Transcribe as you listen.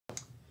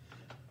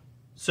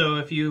So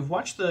if you've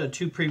watched the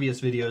two previous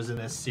videos in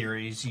this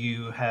series,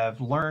 you have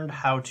learned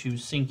how to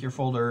sync your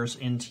folders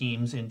in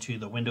Teams into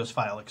the Windows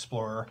File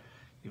Explorer.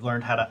 You've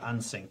learned how to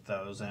unsync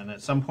those, and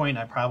at some point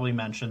I probably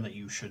mentioned that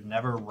you should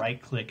never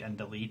right-click and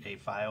delete a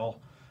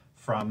file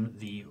from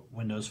the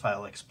Windows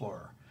File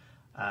Explorer.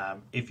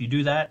 If you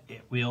do that,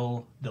 it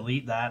will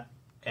delete that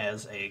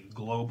as a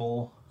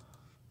global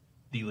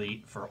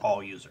delete for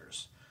all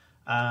users.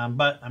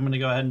 But I'm going to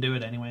go ahead and do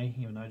it anyway,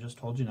 even though I just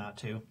told you not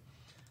to.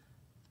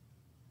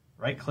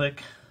 Right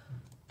click,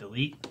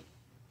 delete,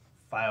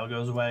 file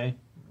goes away.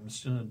 I'm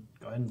just going to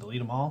go ahead and delete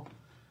them all.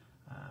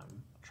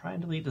 Try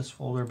and delete this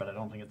folder, but I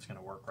don't think it's going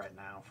to work right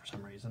now for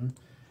some reason.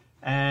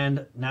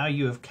 And now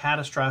you have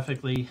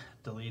catastrophically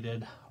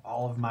deleted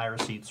all of my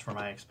receipts for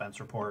my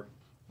expense report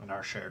in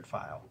our shared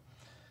file.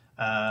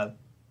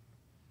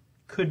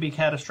 Could be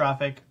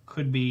catastrophic,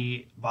 could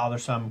be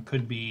bothersome,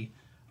 could be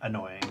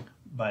annoying,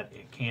 but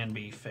it can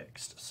be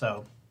fixed.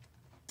 So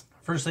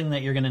first thing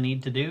that you're going to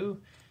need to do,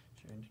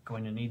 you're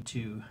going to need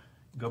to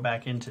go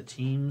back into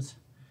Teams.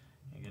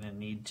 You're going to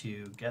need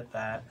to get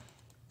that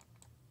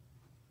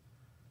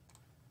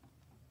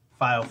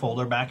file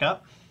folder back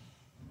up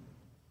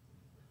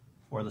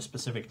for the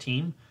specific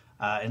team.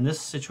 In this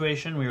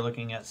situation, we are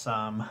looking at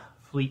some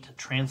Fleet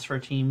Transfer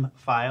Team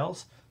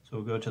files. So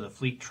we'll go to the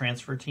Fleet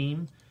Transfer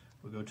Team,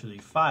 we'll go to the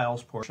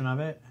Files portion of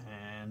it,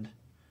 and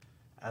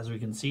as we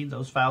can see,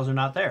 those files are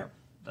not there.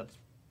 That's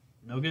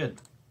no good.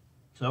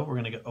 So we're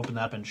going to open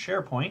that up in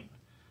SharePoint.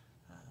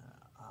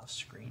 Off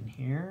screen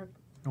here,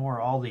 ignore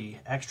all the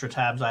extra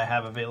tabs I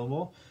have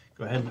available.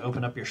 Go ahead and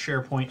open up your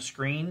SharePoint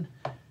screen,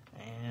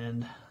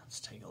 and let's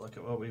take a look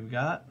at what we've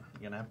got.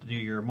 You're going to have to do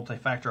your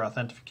multi-factor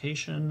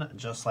authentication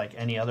just like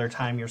any other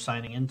time you're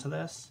signing into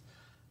this.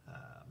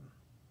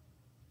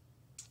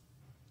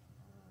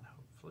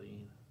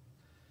 Hopefully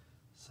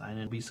sign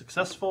in will be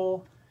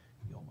successful.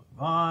 You'll move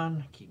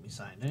on, keep me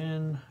signed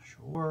in,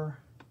 sure.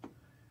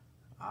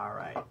 All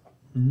right,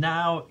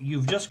 now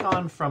you've just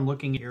gone from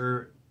looking at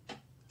your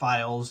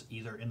files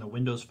either in the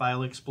Windows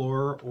File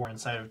Explorer or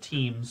inside of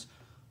Teams.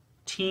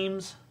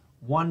 Teams,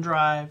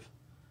 OneDrive,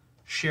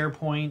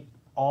 SharePoint,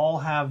 all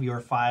have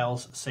your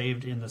files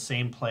saved in the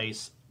same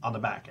place on the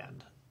back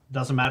end.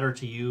 Doesn't matter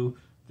to you,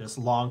 this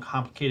long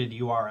complicated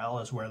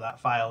URL is where that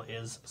file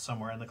is,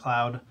 somewhere in the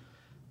cloud.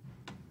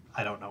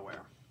 I don't know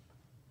where.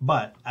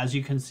 But as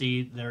you can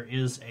see, there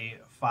is a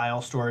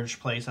file storage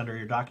place under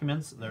your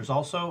documents. There's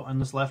also on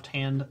this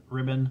left-hand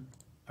ribbon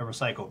a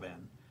recycle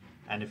bin.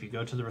 And if you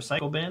go to the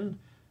recycle bin,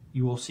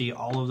 you will see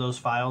all of those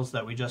files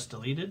that we just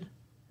deleted.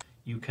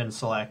 You can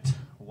select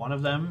one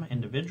of them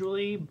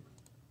individually,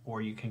 or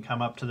you can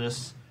come up to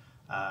this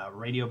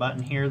radio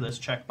button here, this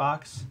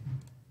checkbox,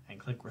 and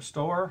click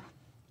Restore,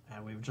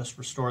 and we've just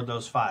restored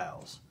those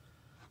files.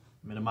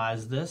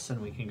 Minimize this, and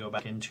we can go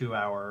back into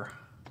our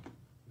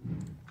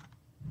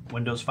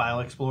Windows File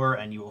Explorer,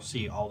 and you will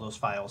see all those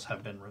files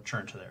have been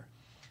returned to there.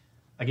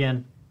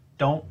 Again,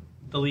 don't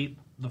delete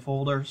the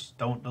folders,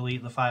 don't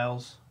delete the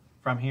files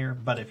from here,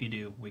 but if you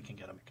do, we can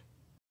get them.